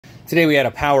Today we had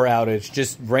a power outage,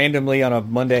 just randomly on a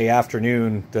Monday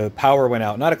afternoon. The power went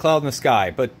out. Not a cloud in the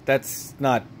sky, but that's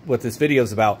not what this video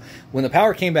is about. When the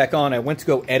power came back on, I went to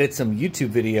go edit some YouTube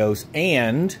videos,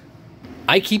 and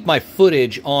I keep my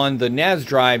footage on the NAS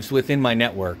drives within my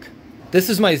network. This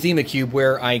is my Zima Cube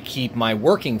where I keep my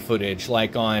working footage,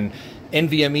 like on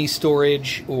NVMe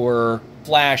storage or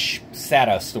Flash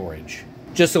SATA storage,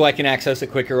 just so I can access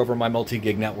it quicker over my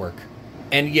multi-gig network.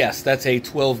 And yes, that's a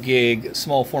 12 gig,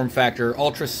 small form factor,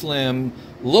 ultra slim,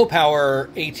 low power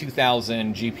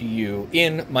A2000 GPU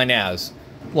in my NAS.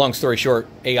 Long story short,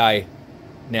 AI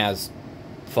NAS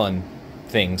fun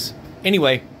things.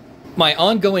 Anyway, my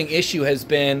ongoing issue has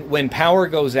been when power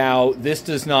goes out, this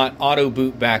does not auto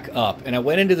boot back up. And I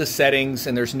went into the settings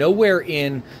and there's nowhere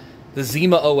in the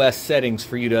Zima OS settings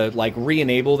for you to like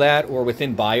re-enable that or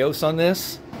within BIOS on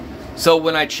this. So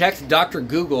when I checked Dr.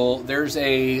 Google, there's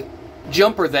a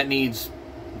jumper that needs,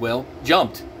 well,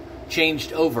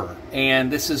 changed over.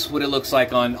 And this is what it looks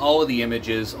like on all of the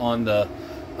images on the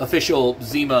official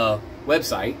Zima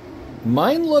website.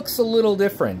 Mine looks a little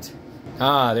different.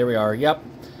 Ah, there we are, yep.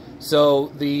 So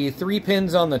the 3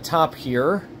 pins on the top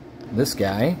here, this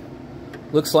guy,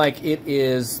 looks like it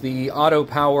is the auto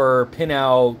power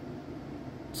pinout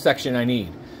section I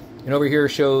need. And over here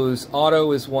shows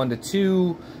auto is 1 to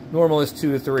 2, normal is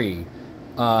 2 to 3.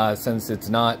 Since it's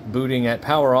not booting at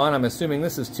power on, I'm assuming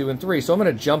this is 2 and 3. So I'm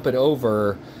going to jump it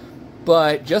over.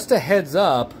 But just a heads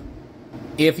up,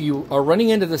 if you are running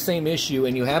into the same issue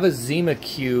and you have a Zima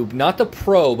Cube, not the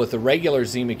Pro, but the regular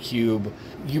Zima Cube,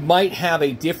 you might have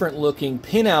a different looking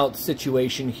pinout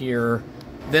situation here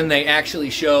than they actually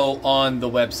show on the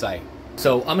website.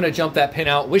 So I'm going to jump that pin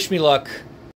out. Wish me luck.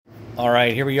 All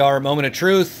right, here we are, moment of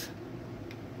truth.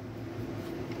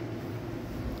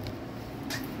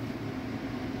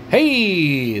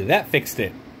 Hey, that fixed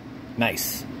it.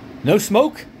 Nice. No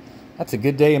smoke? That's a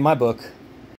good day in my book.